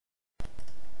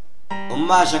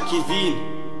Hommage à Kévin,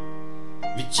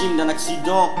 victime d'un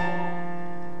accident.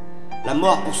 La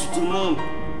mort poursuit tout le monde,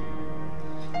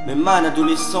 même un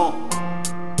adolescent.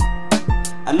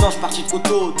 Un ange parti de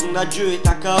coteau, ton adieu est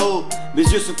un chaos. Mes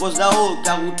yeux se posent là-haut,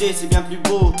 car router c'est bien plus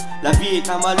beau. La vie est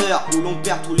un malheur où l'on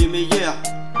perd tous les meilleurs.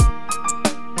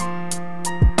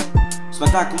 Ce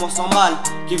matin commence en mal,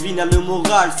 Kévin a le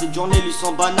moral, cette journée lui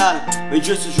semble banale. Mais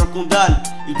Dieu ce jour condamne,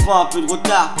 il prend un peu de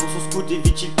retard, pour son scout et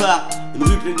vite il part. Une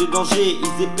rue pleine de dangers, il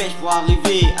se dépêche pour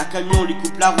arriver. Un camion lui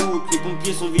coupe la route, les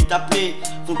pompiers sont vite appelés,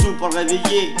 font tout pour le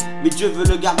réveiller, mais Dieu veut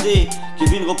le garder.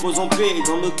 Kévin repose en paix,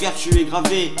 dans nos cœurs tu es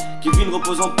gravé. Kévin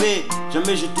repose en paix,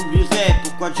 jamais je t'oublierai.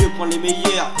 Pourquoi Dieu prend les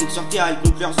meilleurs, et que sur terre ils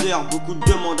comptent leurs heures. Beaucoup de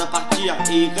demandes à partir,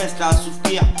 et ils restent là à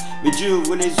souffrir. Mais Dieu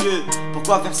ouvre les yeux,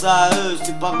 pourquoi faire ça à eux?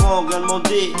 Ses parents ont rien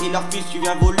demandé, et leur fils tu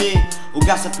viens voler.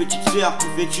 Regarde sa petite sœur, tout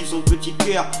vêtue son petit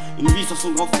cœur. Une vie sans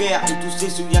son grand frère, et tous ses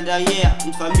souvenirs derrière.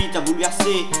 Une famille t'a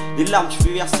bouleversé, des larmes tu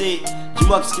fais verser.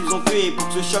 Dis-moi ce qu'ils ont fait pour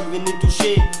que ce choc vienne les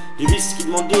toucher. Les vices qu'ils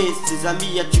demandaient, ses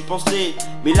amis as-tu pensé?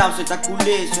 Mes larmes s'est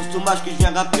coulé sur cet hommage que je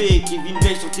viens rapper. Kévin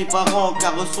veille sur tes parents,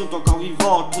 car eux sont encore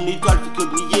vivants. Ton étoile fait que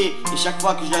briller, et chaque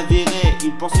fois que je la verrai,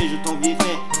 une pensée je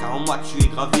t'enverrai, car en moi tu es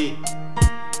gravé.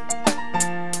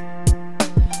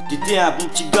 T'étais un bon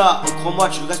petit gars, et crois-moi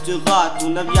tu le resteras.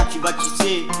 Ton avenir tu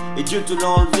bâtissais, et Dieu te l'a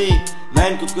enlevé. Ma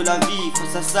haine contre la vie,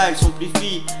 face à ça elle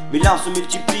s'amplifie. Mes larmes se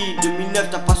multiplient, 2009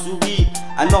 t'as pas souri.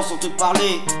 Un an sans te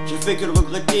parler, j'ai fait que le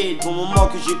regretter. Ton moment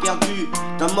que j'ai perdu,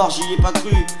 ta mort j'y ai pas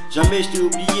cru. Jamais je t'ai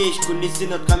oublié, je connaissais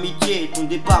notre amitié. Ton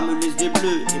départ me laisse des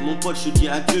bleus, et mon pote je te dis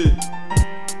adieu.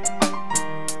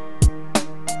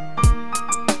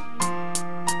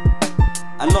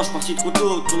 Un ange parti trop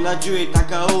tôt, ton adieu est un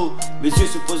chaos. Mes yeux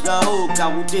se posent là-haut,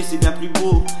 car router c'est bien plus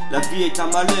beau. La vie est un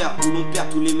malheur, où l'on perd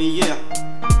tous les meilleurs.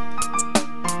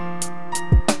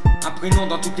 Un prénom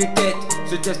dans toutes les têtes,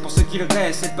 se teste pour ce qu'il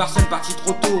reste. Cette personne partie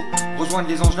trop tôt, rejoindre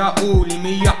les anges là-haut. Les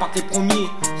meilleurs partent les premiers,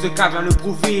 ce cas vient le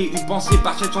prouver. Une pensée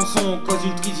par cette chanson cause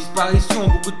une triste disparition.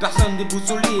 Beaucoup de personnes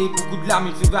déboussolées, beaucoup de larmes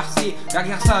il fait verser.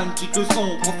 Derrière ça une petite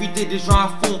leçon, profiter des gens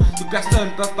à fond. Toutes personnes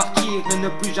peuvent partir et ne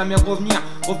plus jamais revenir.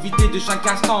 Profiter de chaque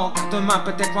instant, car demain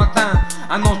peut-être lointain.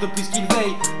 Un ange de plus qu'il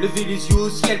veille, lever les yeux au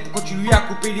ciel. Pourquoi tu lui as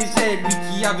coupé les ailes, lui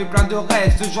qui avait plein de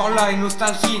rêves. Ce genre-là est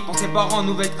nostalgique, pour ses parents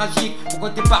nouvelle tragique. Pourquoi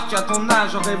t'es parti à ton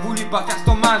âge, j'aurais voulu pas faire cet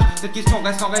hommage. Cette question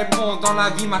reste sans réponse, dans la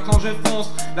vie maintenant je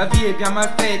fonce. La vie est bien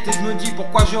mal faite et je me dis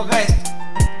pourquoi je reste.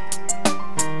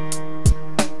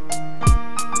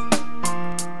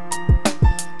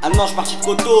 Un ange parti de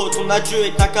coteau, ton adieu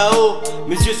est un chaos.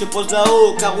 Mes yeux se posent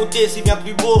là-haut, car router c'est bien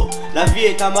plus beau. La vie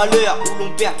est un malheur, où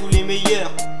l'on perd tous les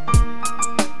meilleurs.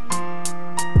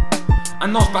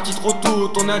 Un ange parti trop tôt,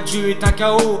 ton adieu est un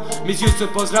chaos. Mes yeux se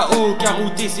posent là-haut, car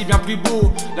router c'est bien plus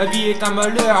beau. La vie est un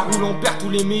malheur, où l'on perd tous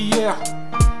les meilleurs.